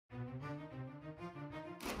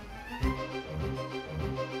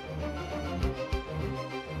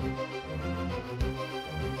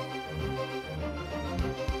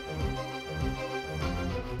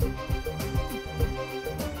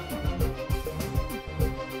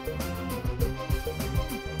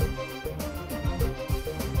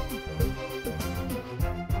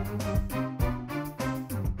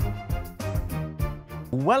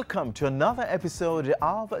Welcome to another episode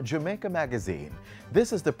of Jamaica Magazine.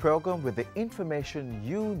 This is the program with the information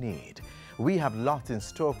you need. We have lots in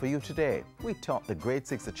store for you today. We taught the Grade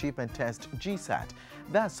 6 Achievement Test GSAT.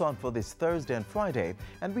 That's on for this Thursday and Friday,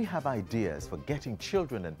 and we have ideas for getting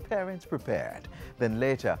children and parents prepared. Then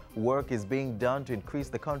later, work is being done to increase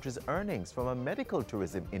the country's earnings from a medical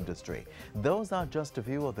tourism industry. Those are just a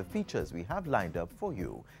few of the features we have lined up for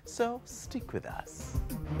you, so stick with us.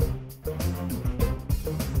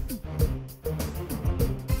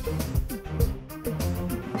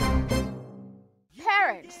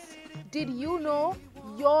 Parents, did you know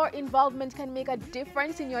your involvement can make a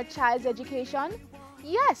difference in your child's education?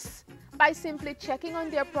 Yes, by simply checking on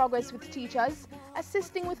their progress with teachers,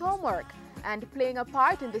 assisting with homework, and playing a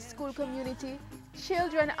part in the school community,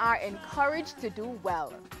 children are encouraged to do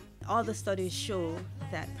well. All the studies show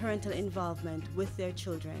that parental involvement with their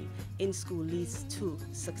children in school leads to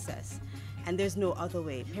success. And there's no other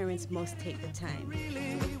way. Parents must take the time.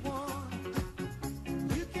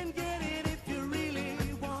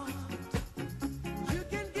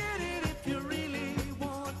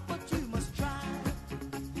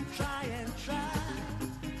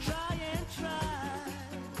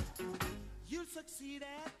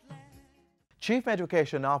 Chief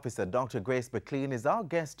Education Officer Dr. Grace McLean is our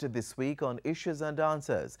guest this week on Issues and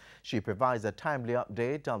Answers. She provides a timely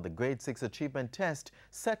update on the Grade 6 Achievement Test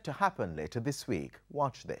set to happen later this week.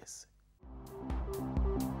 Watch this.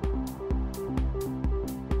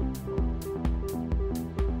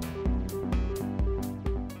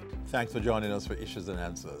 Thanks for joining us for Issues and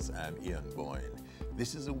Answers. I'm Ian Boyne.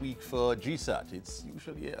 This is a week for GSAT. It's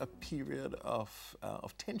usually a period of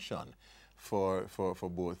tension for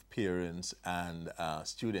both parents and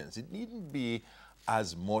students. It needn't be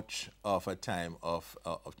as much of a time of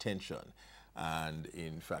tension. And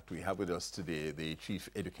in fact, we have with us today the Chief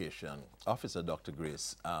Education Officer, Dr.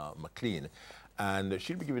 Grace McLean, and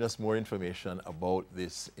she'll be giving us more information about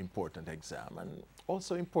this important exam and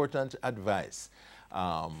also important advice.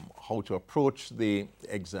 How to approach the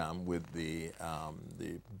exam with the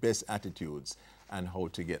best attitudes and how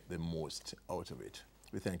to get the most out of it.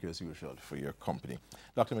 We thank you as usual for your company.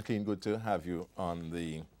 Dr. McLean, good to have you on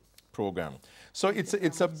the program. So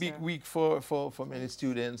it's a big week for many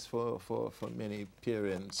students, for many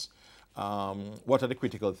parents. What are the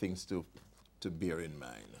critical things to bear in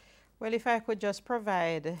mind? Well, if I could just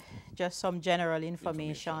provide just some general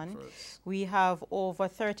information. We have over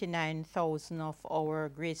 39,000 of our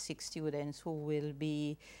grade 6 students who will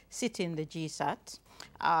be sitting the GSAT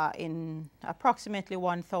in approximately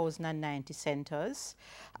 1,090 centers.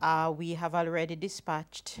 We have already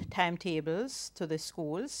dispatched timetables to the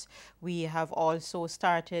schools. We have also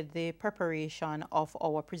started the preparation of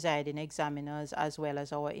our presiding examiners as well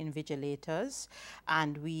as our invigilators,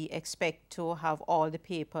 and we expect to have all the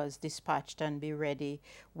papers dispatched and be ready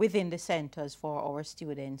within the centers for our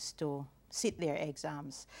students to sit their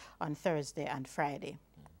exams on Thursday and Friday.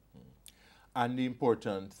 And the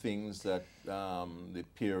important things that the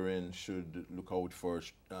parents should look out for,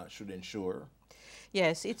 should ensure?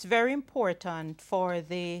 Yes, it's very important for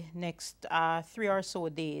the next 3 or so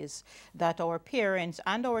days that our parents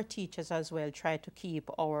and our teachers as well try to keep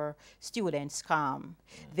our students calm.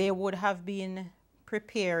 They would have been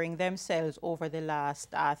preparing themselves over the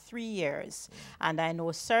last 3 years. And I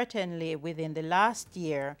know certainly within the last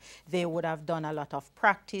year, they would have done a lot of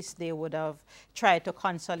practice. They would have tried to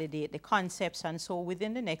consolidate the concepts. And so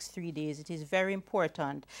within the next 3 days, it is very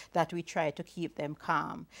important that we try to keep them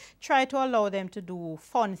calm. Try to allow them to do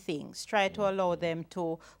fun things. Try to allow them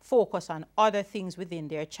to focus on other things within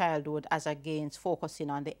their childhood as against focusing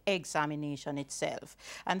on the examination itself.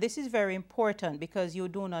 And this is very important because you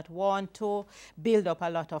do not want to build up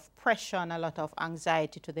a lot of pressure and a lot of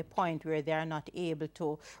anxiety to the point where they are not able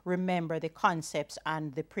to remember the concepts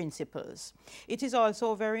and the principles. It is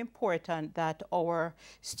also very important that our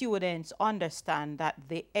students understand that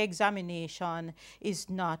the examination is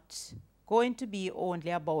not going to be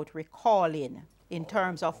only about recalling in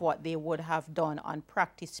terms of what they would have done on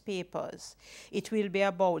practice papers. It will be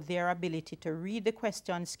about their ability to read the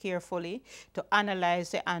questions carefully, to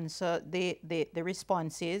analyze the answer, the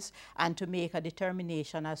responses, and to make a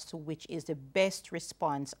determination as to which is the best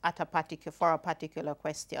response at for a particular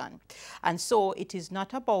question. And so it is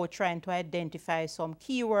not about trying to identify some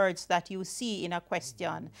keywords that you see in a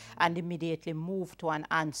question and immediately move to an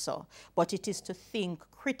answer, but it is to think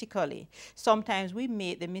critically. Sometimes we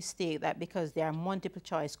make the mistake that because there are multiple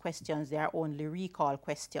choice questions, they are only recall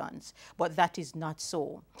questions, but that is not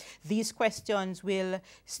so. These questions will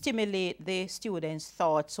stimulate the students'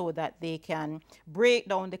 thought so that they can break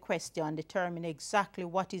down the question, determine exactly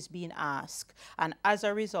what is being asked, and as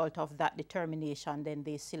a result of that determination, then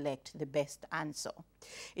they select the best answer.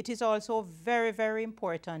 It is also very, very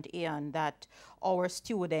important, Ian, that our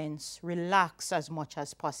students relax as much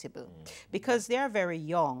as possible because they are very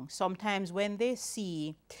young. Sometimes when they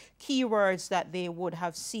see keywords that they would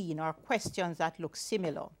have seen or questions that look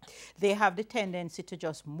similar, they have the tendency to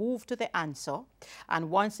just move to the answer. And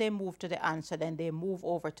once they move to the answer, then they move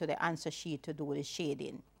over to the answer sheet to do the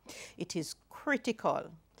shading. It is critical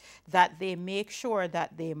that they make sure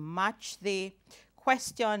that they match the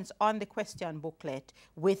questions on the question booklet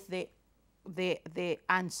with the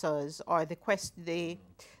answers or the questions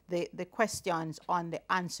on the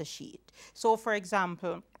answer sheet. So for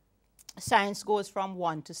example, science goes from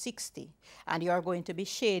 1 to 60 and you're going to be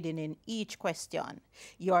shading in each question.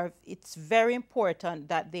 It's very important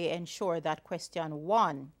that they ensure that question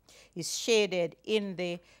 1 is shaded in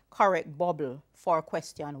the correct bubble for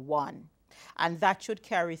question 1. And that should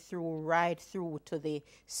carry through right through to the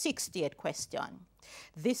 60th question.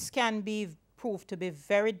 This can be proved to be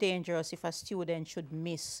very dangerous if a student should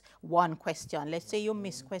miss one question. Let's say you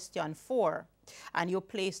miss question 4 and you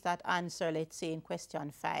place that answer, let's say, in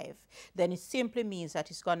question 5. Then it simply means that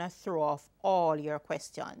it's going to throw off all your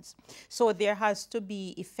questions. So there has to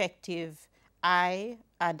be effective eye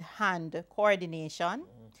and hand coordination.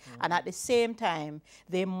 And at the same time,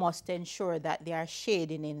 they must ensure that they are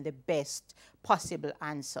shading in the best possible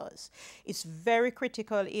answers. It's very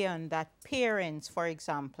critical, Ian, that parents, for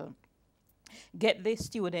example, get the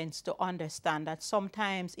students to understand that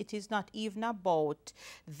sometimes it is not even about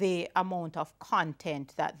the amount of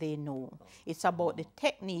content that they know. It's about the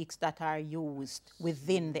techniques that are used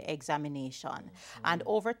within the examination. And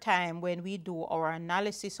over time, when we do our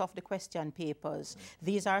analysis of the question papers,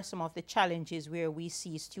 these are some of the challenges where we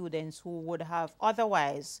see students who would have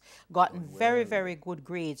otherwise gotten very, very good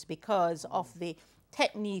grades because of the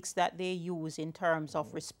techniques that they use in terms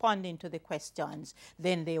of responding to the questions,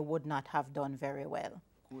 then they would not have done very well.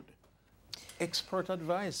 Good. Expert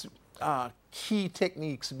advice, key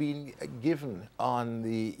techniques being given on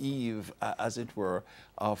the eve, as it were,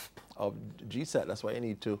 of GSAT. That's why you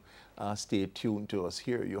need to stay tuned to us.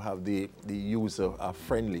 Here you have the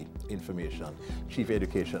user-friendly information. Chief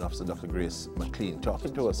Education Officer Dr. Grace McLean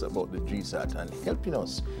talking to us about the GSAT and helping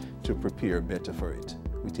us to prepare better for it.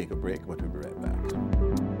 We take a break, but we'll be right back.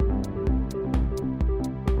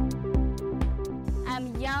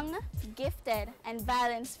 I'm young, gifted, and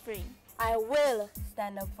violence-free. I will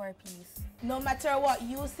stand up for peace. No matter what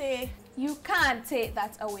you say, you can't take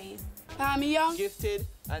that away. I'm young, gifted,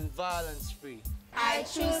 and violence-free. I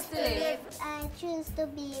choose to live. I choose to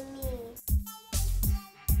be me.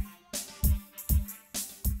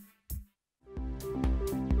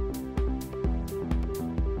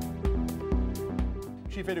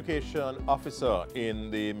 Chief Education Officer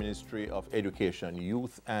in the Ministry of Education,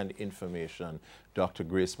 Youth and Information, Dr.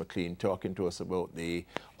 Grace McLean, talking to us about the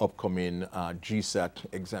upcoming GSAT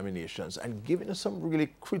examinations and giving us some really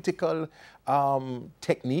critical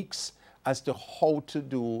techniques as to how to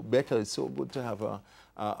do better. It's so good to have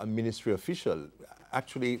a ministry official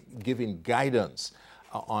actually giving guidance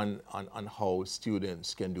on how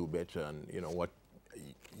students can do better and, you know, what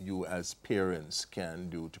you as parents can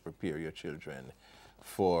do to prepare your children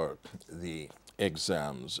for the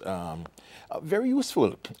exams. Very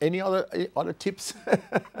useful. Any other tips?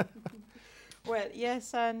 Well,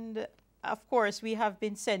 yes, and of course we have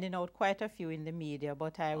been sending out quite a few in the media,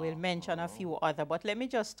 but I will mention a few other. But let me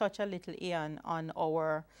just touch a little, Ian, on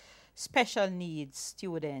our special needs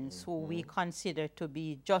students who we consider to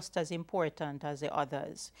be just as important as the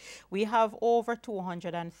others. We have over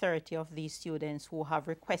 230 of these students who have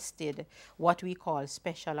requested what we call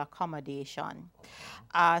special accommodation.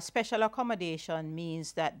 Special accommodation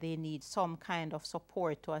means that they need some kind of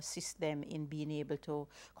support to assist them in being able to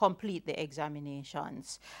complete the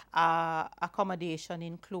examinations. Accommodation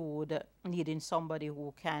include needing somebody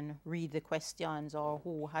who can read the questions or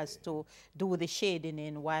who has to do the shading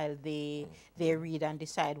in while they read and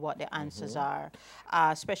decide what the answers are.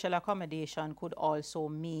 Special accommodation could also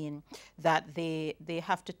mean that they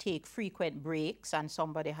have to take frequent breaks and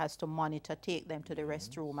somebody has to monitor, take them to the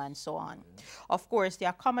restroom and so on. Of course, the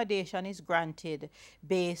accommodation is granted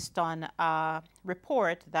based on a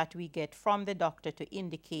report that we get from the doctor to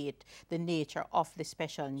indicate the nature of the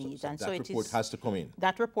special needs. So that report has to come in?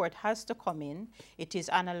 That report has to come in. It is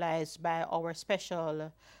analyzed by our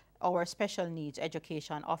special our special needs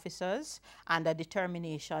education officers, and a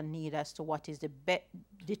determination made as to what is the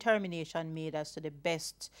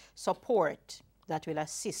best support that will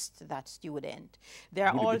assist that student. There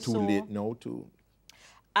are Would it be also too late now to?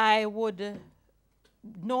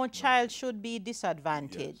 No child should be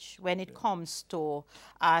disadvantaged when it comes to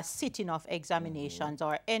sitting of examinations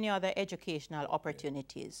or any other educational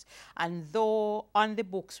opportunities. And though on the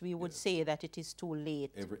books we would say that it is too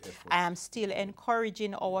late, I am still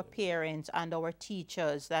encouraging our parents and our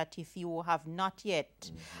teachers that if you have not yet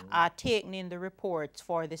taken in the reports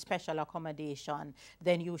for the special accommodation,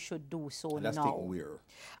 then you should do so And that's now. taken where?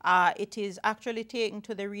 It is actually taken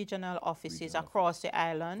to the regional offices across the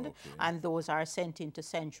island, and those are sent into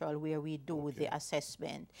Central where we do the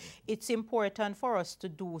assessment. It's important for us to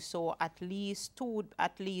do so at least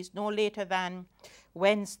no later than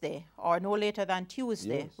Wednesday or no later than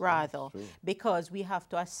Tuesday, rather, because we have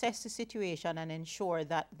to assess the situation and ensure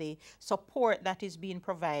that the support that is being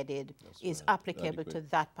provided is applicable to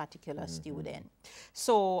that particular student.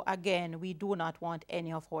 So again, we do not want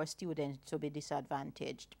any of our students to be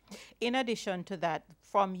disadvantaged. In addition to that,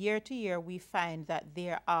 from year to year, we find that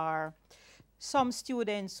there are some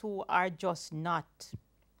students who are just not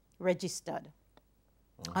registered.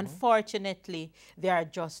 Unfortunately, they are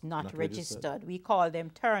just not registered. We call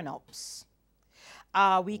them turn-ups.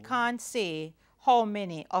 We can't say how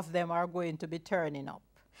many of them are going to be turning up,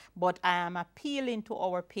 but I am appealing to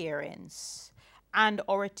our parents and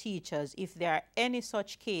our teachers. If there are any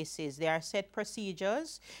such cases, there are set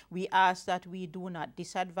procedures. We ask that we do not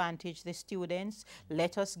disadvantage the students.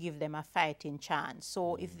 Let us give them a fighting chance.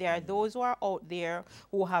 So if there are those who are out there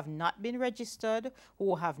who have not been registered,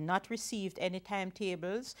 who have not received any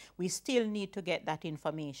timetables, we still need to get that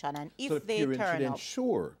information. And if so they parents turn should up,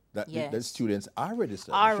 ensure that the students are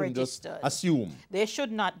registered. Are they shouldn't registered. Just assume. They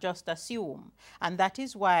should not just assume. And that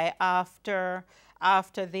is why after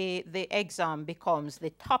the exam becomes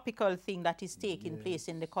the topical thing that is taking place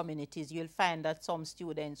in the communities, you'll find that some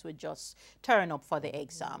students will just turn up for the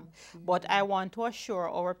exam. But I want to assure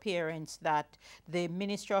our parents that the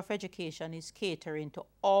Ministry of Education is catering to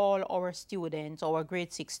all our students, our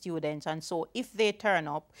grade 6 students, and so if they turn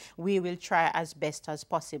up, we will try as best as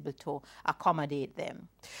possible to accommodate them.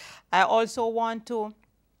 I also want to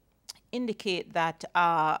indicate that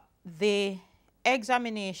the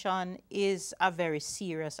examination is a very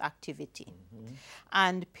serious activity.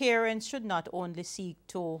 And parents should not only seek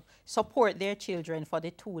to support their children for the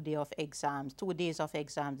 2 days of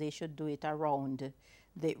exams, they should do it around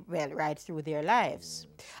right through their lives.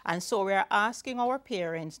 And so we're asking our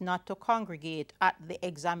parents not to congregate at the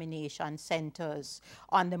examination centers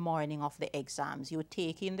on the morning of the exams. You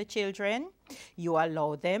take in the children, you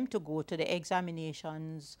allow them to go to the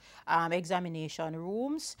examination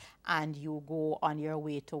rooms, and you go on your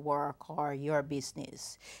way to work or your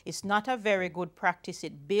business. It's not a very good practice.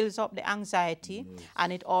 It builds up the anxiety,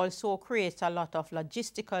 and it also creates a lot of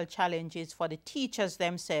logistical challenges for the teachers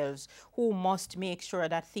themselves, who must make sure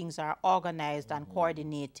that things are organized and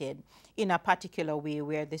coordinated in a particular way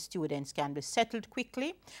where the students can be settled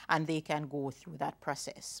quickly and they can go through that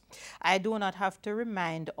process. I do not have to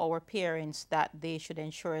remind our parents that they should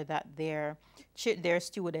ensure that their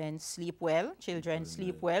students sleep well, children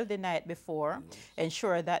sleep well the night before,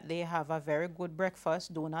 ensure that they have a very good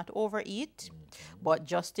breakfast, do not overeat, but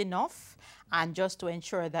just enough, and just to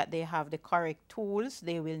ensure that they have the correct tools.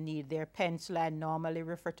 They will need their pencil. I normally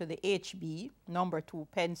refer to the HB, number 2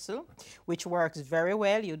 pencil, which works very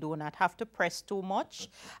well. You do not have to press too much,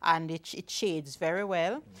 and it shades very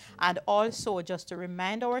well. And also just to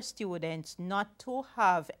remind our students not to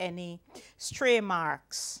have any stray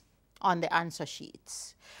marks on the answer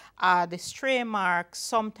sheets. The stray marks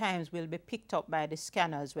sometimes will be picked up by the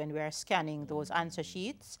scanners when we are scanning those answer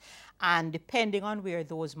sheets, and depending on where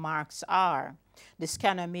those marks are, the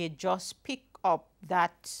scanner may just pick up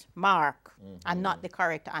that mark and not the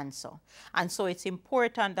correct answer. And so it's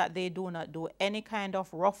important that they do not do any kind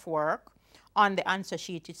of rough work on the answer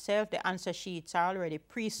sheet itself. The answer sheets are already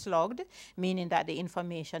pre-slugged, meaning that the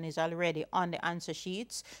information is already on the answer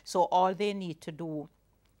sheets, so all they need to do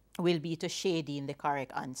will be to shade in the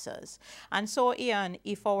correct answers. And so, Ian,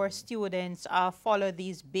 if our students follow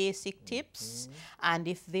these basic tips, and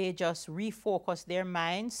if they just refocus their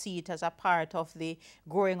minds, see it as a part of the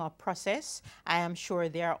growing up process, I am sure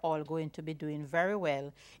they are all going to be doing very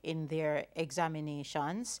well in their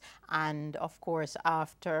examinations. And of course,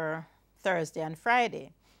 after Thursday and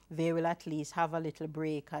Friday, they will at least have a little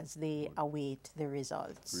break as they await the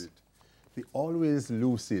results. Great. The always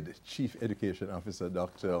lucid Chief Education Officer,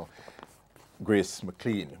 Dr. Grace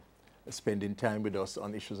McLean, spending time with us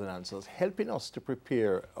on Issues and Answers, helping us to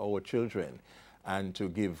prepare our children and to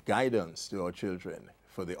give guidance to our children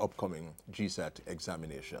for the upcoming GSAT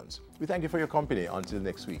examinations. We thank you for your company. Until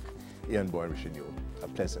next week, Ian Boy wishing you a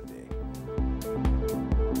pleasant day.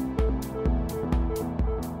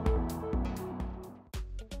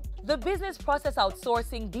 The business process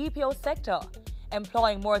outsourcing BPO sector,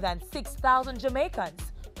 employing more than 6,000 Jamaicans,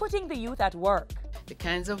 putting the youth at work. The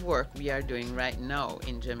kinds of work we are doing right now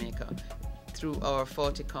in Jamaica through our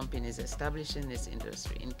 40 companies established in this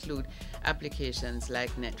industry include applications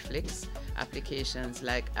like Netflix, applications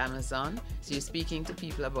like Amazon. So you're speaking to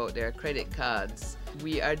people about their credit cards.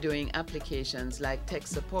 We are doing applications like tech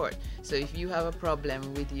support. So if you have a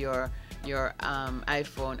problem with your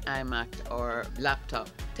iPhone, iMac, or laptop,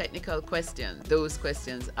 technical questions, those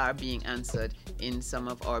questions are being answered in some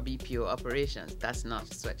of our BPO operations. That's not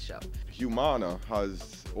a sweatshop. Humana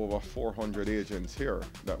has over 400 agents here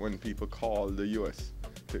that when people call the US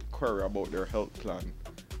to query about their health plan,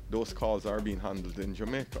 those calls are being handled in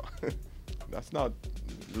Jamaica. That's not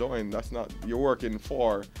low-end, you're working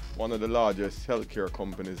for one of the largest healthcare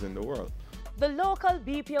companies in the world. The local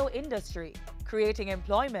BPO industry, creating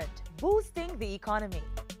employment, boosting the economy.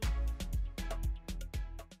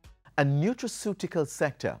 A nutraceutical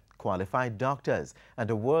sector, qualified doctors, and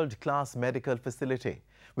a world-class medical facility.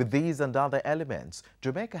 With these and other elements,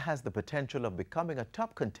 Jamaica has the potential of becoming a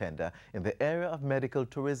top contender in the area of medical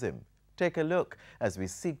tourism. Take a look as we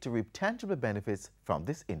seek to reap tangible benefits from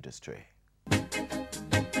this industry.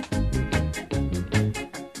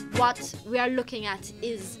 What we are looking at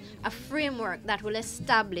is a framework that will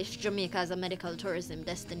establish Jamaica as a medical tourism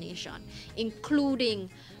destination,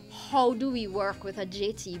 including how do we work with a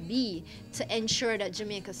JTB to ensure that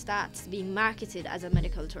Jamaica starts being marketed as a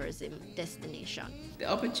medical tourism destination.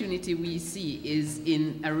 The opportunity we see is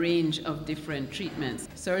in a range of different treatments: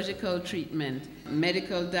 surgical treatment,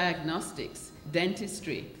 medical diagnostics,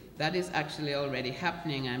 dentistry. That is actually already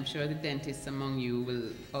happening. I'm sure the dentists among you will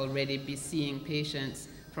already be seeing patients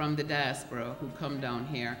from the diaspora who come down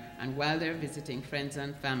here, and while they're visiting friends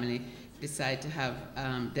and family, decide to have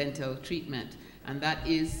dental treatment. And that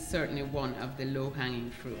is certainly one of the low-hanging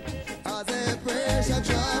fruit.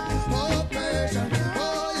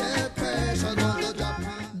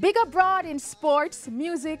 Big abroad in sports,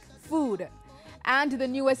 music, food. And the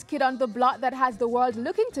newest kid on the block that has the world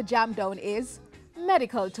looking to jam down is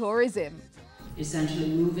medical tourism. Essentially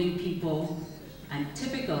moving people, and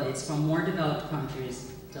typically it's from more developed countries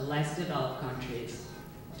to less developed countries,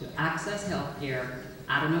 to access healthcare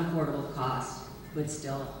at an affordable cost, but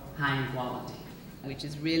still high in quality. Which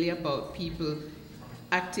is really about people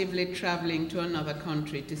actively traveling to another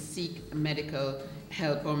country to seek medical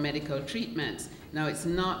help or medical treatments. Now, it's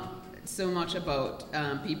not so much about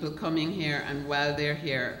people coming here and while they're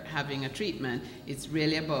here having a treatment. It's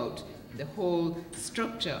really about the whole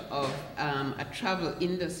structure of a travel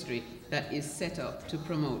industry that is set up to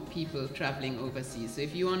promote people traveling overseas. So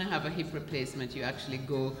if you want to have a hip replacement, you actually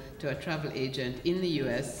go to a travel agent in the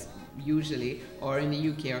US, usually, or in the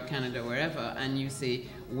UK or Canada, wherever, and you say,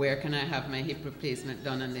 where can I have my hip replacement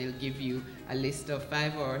done? And they'll give you a list of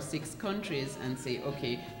 5 or 6 countries and say,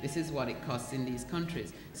 okay, this is what it costs in these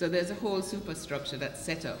countries. So there's a whole superstructure that's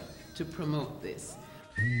set up to promote this.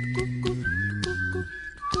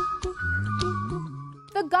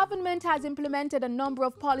 The government has implemented a number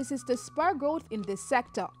of policies to spur growth in this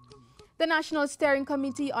sector. The National Steering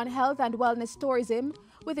Committee on Health and Wellness Tourism,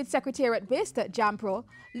 with its secretariat based at JAMPRO,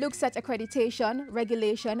 looks at accreditation,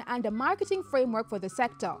 regulation, and a marketing framework for the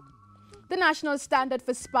sector. The National Standard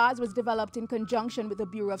for Spas was developed in conjunction with the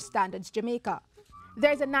Bureau of Standards Jamaica.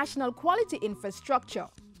 There's a national quality infrastructure,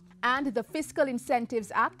 and the Fiscal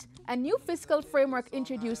Incentives Act, a new fiscal framework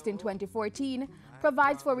introduced in 2014,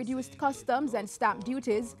 provides for reduced customs and stamp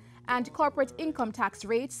duties and corporate income tax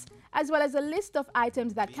rates, as well as a list of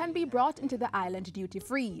items that can be brought into the island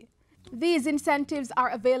duty-free. These incentives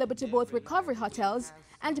are available to both recovery hotels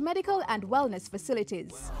and medical and wellness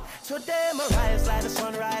facilities.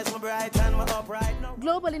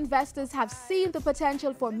 Global investors have seen the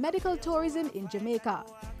potential for medical tourism in Jamaica.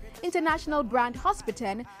 International brand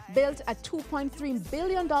Hospitan built a $2.3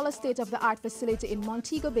 billion state-of-the-art facility in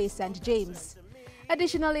Montego Bay, St. James.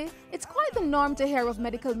 Additionally, it's quite the norm to hear of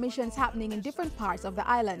medical missions happening in different parts of the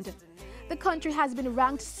island. The country has been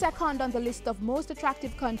ranked second on the list of most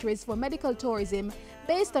attractive countries for medical tourism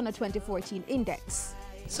based on a 2014 index.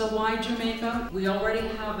 So why Jamaica? We already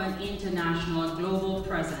have an international global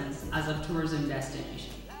presence as a tourism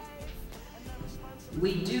destination.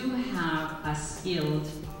 We do have a skilled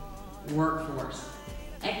workforce,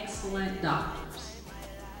 excellent doctors,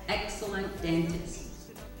 excellent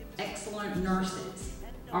dentists, excellent excellent nurses.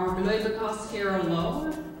 Our labor costs here are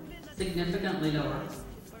lower, significantly lower.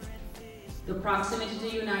 The proximity to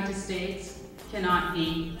the United States cannot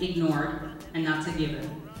be ignored, and that's a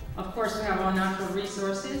given. Of course, we have our natural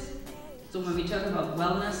resources. So when we talk about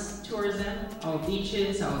wellness tourism, our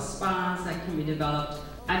beaches, our spas that can be developed,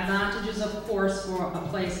 advantages, of course, for a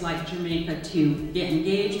place like Jamaica to get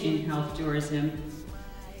engaged in health tourism,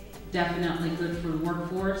 definitely good for the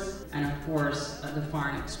workforce, and of course, the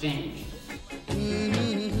foreign exchange.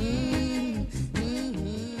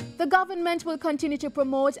 The government will continue to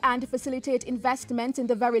promote and facilitate investment in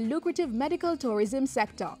the very lucrative medical tourism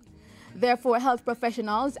sector. Therefore, health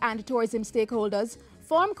professionals and tourism stakeholders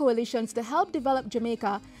form coalitions to help develop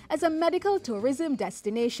Jamaica as a medical tourism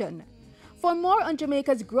destination. For more on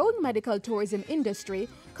Jamaica's growing medical tourism industry,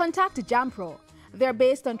 contact JAMPRO. They're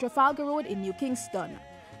based on Trafalgar Road in New Kingston.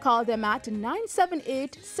 Call them at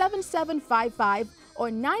 978-7755 or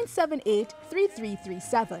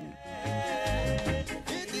 978-3337.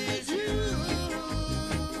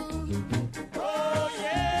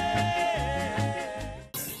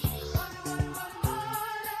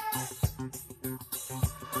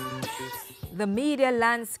 The media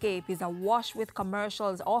landscape is awash with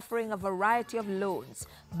commercials offering a variety of loans,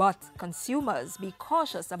 but consumers be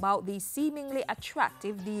cautious about these seemingly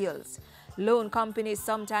attractive deals. Loan companies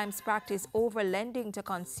sometimes practice over-lending to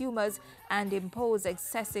consumers and impose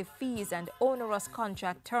excessive fees and onerous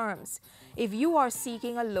contract terms. If you are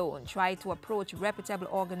seeking a loan, try to approach reputable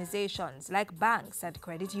organizations like banks and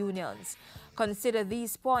credit unions. Consider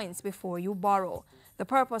these points before you borrow: the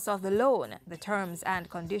purpose of the loan, the terms and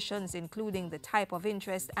conditions including the type of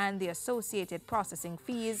interest and the associated processing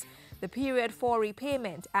fees, the period for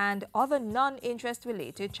repayment, and other non-interest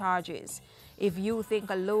related charges. If you think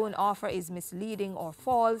a loan offer is misleading or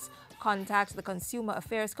false, contact the Consumer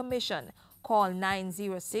Affairs Commission. Call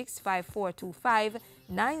 906-5425,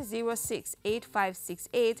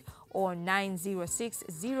 906-8568, or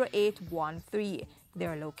 906-0813.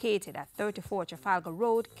 They're located at 34 Trafalgar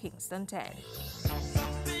Road, Kingston 10.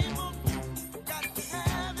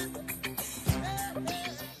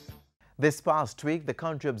 This past week, the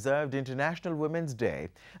country observed International Women's Day.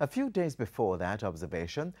 A few days before that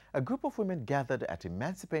observation, a group of women gathered at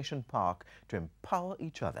Emancipation Park to empower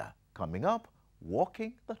each other. Coming up,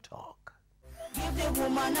 walking the talk. Give the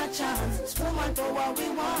woman a chance, woman do what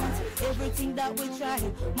we want, everything that we try,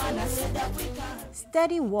 man I said that we can.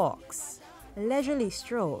 Steady walks, leisurely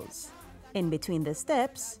strolls. In between the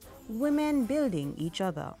steps, women building each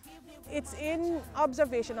other. It's in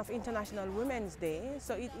observation of International Women's Day,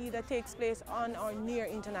 so it either takes place on or near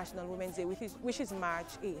International Women's Day, which is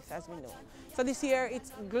March 8th, as we know. So this year,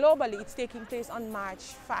 globally, it's taking place on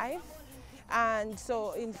March 5th. And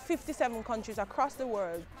so in 57 countries across the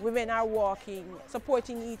world, women are walking,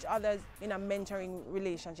 supporting each other in a mentoring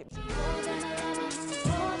relationship.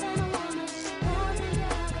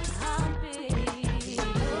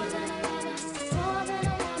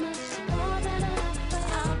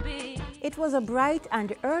 It was a bright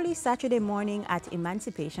and early Saturday morning at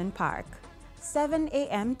Emancipation Park, 7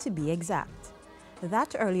 a.m. to be exact.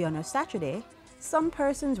 That early on a Saturday, some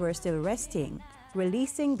persons were still resting,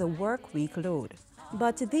 releasing the work week load.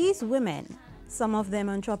 But these women, some of them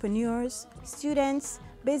entrepreneurs, students,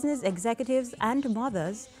 business executives, and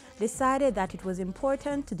mothers, decided that it was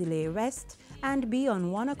important to delay rest and be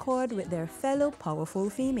on one accord with their fellow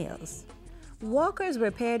powerful females. Walkers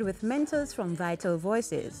were paired with mentors from Vital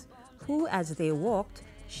Voices, who, as they walked,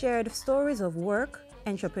 shared stories of work,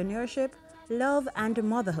 entrepreneurship, love, and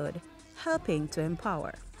motherhood, helping to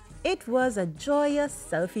empower. It was a joyous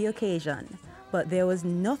selfie occasion, but there was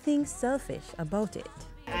nothing selfish about it.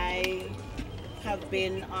 I have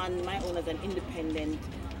been on my own as an independent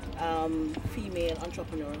female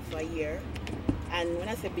entrepreneur for a year. And when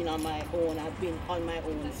I say been on my own, I've been on my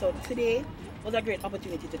own. So today was a great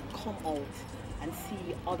opportunity to come out and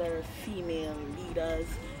see other female leaders,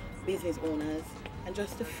 business owners, and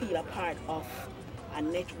just to feel a part of a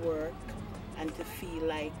network and to feel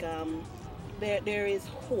like there is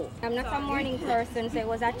hope. I'm not a morning person, so it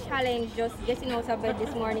was a challenge just getting out of bed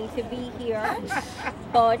this morning to be here.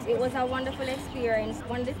 But it was a wonderful experience.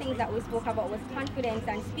 One of the things that we spoke about was confidence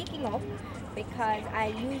and speaking up, because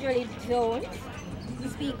I usually don't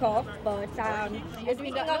speak up, but you're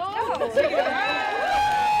speaking up now.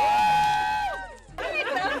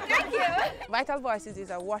 Thank you. Vital Voices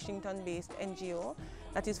is a Washington-based NGO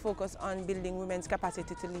that is focused on building women's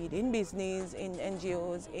capacity to lead in business, in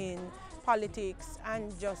NGOs, in politics,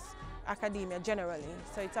 and just academia generally.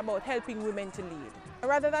 So it's about helping women to lead.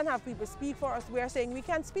 Rather than have people speak for us, we are saying we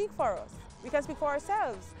can speak for us. We can speak for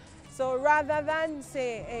ourselves. So rather than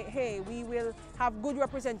say, hey, we will have good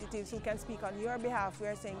representatives who can speak on your behalf, we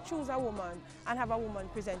are saying choose a woman and have a woman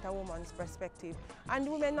present a woman's perspective.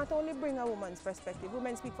 And women not only bring a woman's perspective,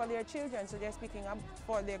 women speak for their children, so they're speaking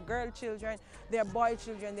for their girl children, their boy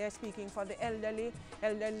children, they're speaking for the elderly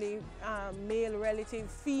male relative,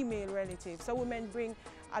 female relative. So women bring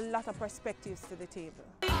a lot of perspectives to the table.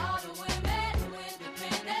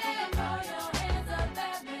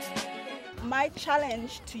 My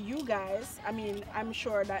challenge to you guys, I mean, I'm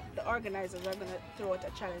sure that the organizers are going to throw out a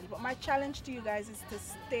challenge, but my challenge to you guys is to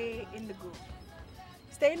stay in the group.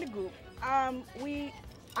 Stay in the group. We,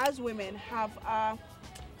 as women, have,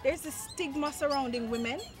 there's this stigma surrounding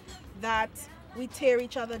women that we tear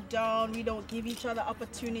each other down, we don't give each other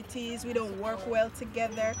opportunities, we don't work well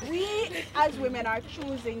together. We, as women, are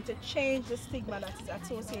choosing to change the stigma that is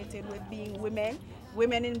associated with being women.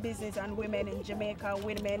 Women in business and women in Jamaica,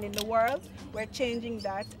 women in the world. We're changing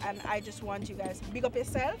that, and I just want you guys to big up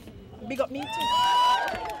yourself, big up me too.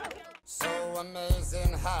 So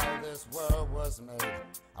amazing how this world was made.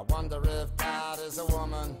 I wonder if God is a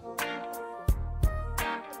woman.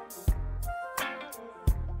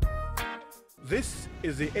 This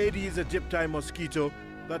is the Aedes aegypti mosquito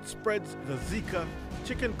that spreads the Zika,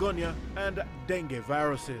 chikungunya, and dengue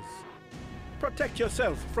viruses. Protect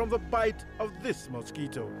yourself from the bite of this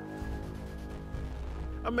mosquito.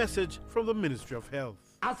 A message from the Ministry of Health.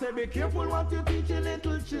 I say be careful what you teach your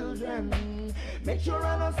little children. Make sure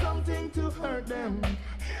I know something to hurt them.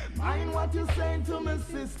 Mind what you saying to my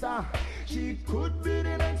sister. She could be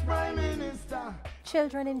the next Prime Minister.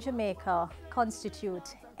 Children in Jamaica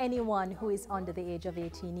constitute anyone who is under the age of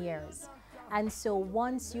 18 years. And so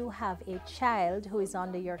once you have a child who is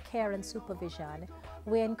under your care and supervision,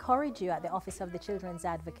 we encourage you at the Office of the Children's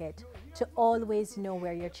Advocate to always know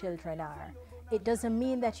where your children are. It doesn't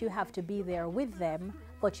mean that you have to be there with them,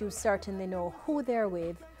 but you certainly know who they're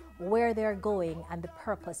with, where they're going, and the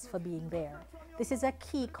purpose for being there. This is a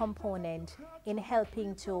key component in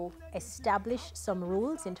helping to establish some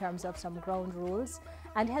rules in terms of some ground rules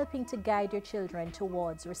and helping to guide your children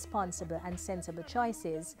towards responsible and sensible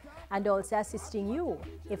choices, and also assisting you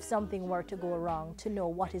if something were to go wrong to know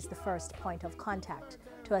what is the first point of contact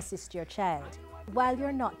to assist your child. While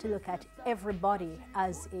you're not to look at everybody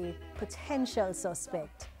as a potential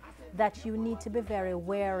suspect, that you need to be very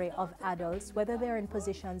wary of adults, whether they're in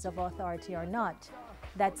positions of authority or not,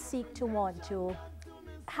 that seek to want to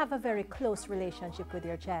have a very close relationship with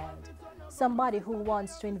your child. Somebody who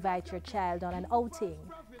wants to invite your child on an outing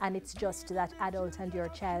and it's just that adult and your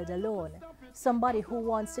child alone. Somebody who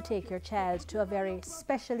wants to take your child to a very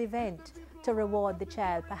special event to reward the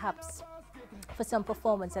child, perhaps for some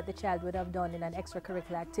performance that the child would have done in an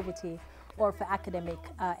extracurricular activity or for academic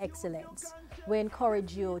excellence. We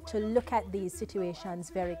encourage you to look at these situations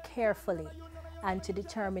very carefully and to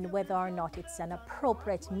determine whether or not it's an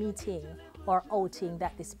appropriate meeting or outing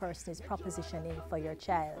that this person is propositioning for your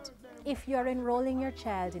child. If you're enrolling your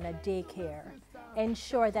child in a daycare,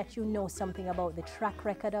 ensure that you know something about the track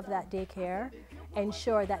record of that daycare.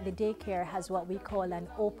 Ensure that the daycare has what we call an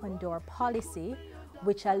open door policy,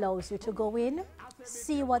 which allows you to go in,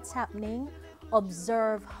 see what's happening,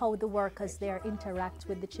 observe how the workers there interact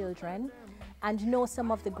with the children, and know some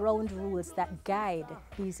of the ground rules that guide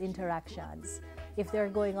these interactions. If they're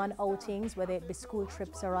going on outings, whether it be school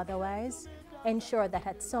trips or otherwise, ensure that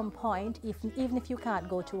at some point, even if you can't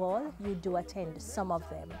go to all, you do attend some of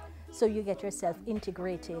them, so you get yourself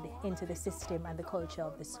integrated into the system and the culture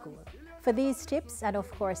of the school. For these tips, and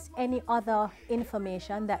of course any other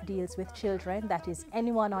information that deals with children, that is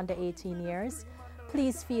anyone under 18 years,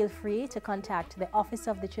 please feel free to contact the Office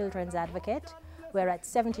of the Children's Advocate. We're at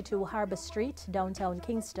 72 Harbour Street, downtown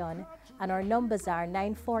Kingston, and our numbers are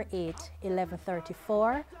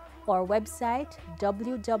 948-1134, or website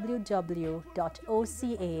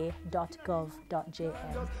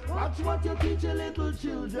www.oca.gov.jm. Watch what you teach your little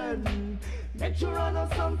children. Make sure I know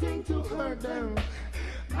something to hurt them.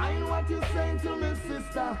 Mind what you saying to my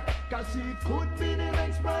sister, cause she could be the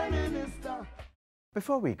next Prime Minister.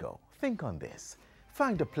 Before we go, think on this.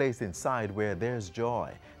 Find a place inside where there's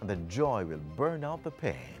joy, and the joy will burn out the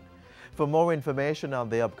pain. For more information on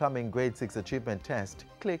the upcoming Grade 6 Achievement Test,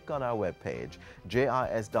 click on our webpage,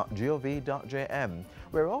 jis.gov.jm.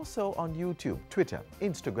 We're also on YouTube, Twitter,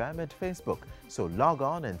 Instagram, and Facebook, so log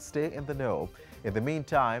on and stay in the know. In the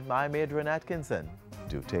meantime, I'm Adrian Atkinson.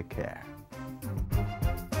 Do take care.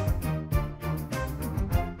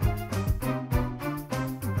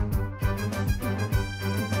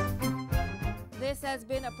 This has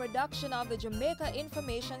been a production of the Jamaica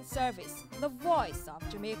Information Service, the voice of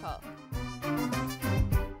Jamaica.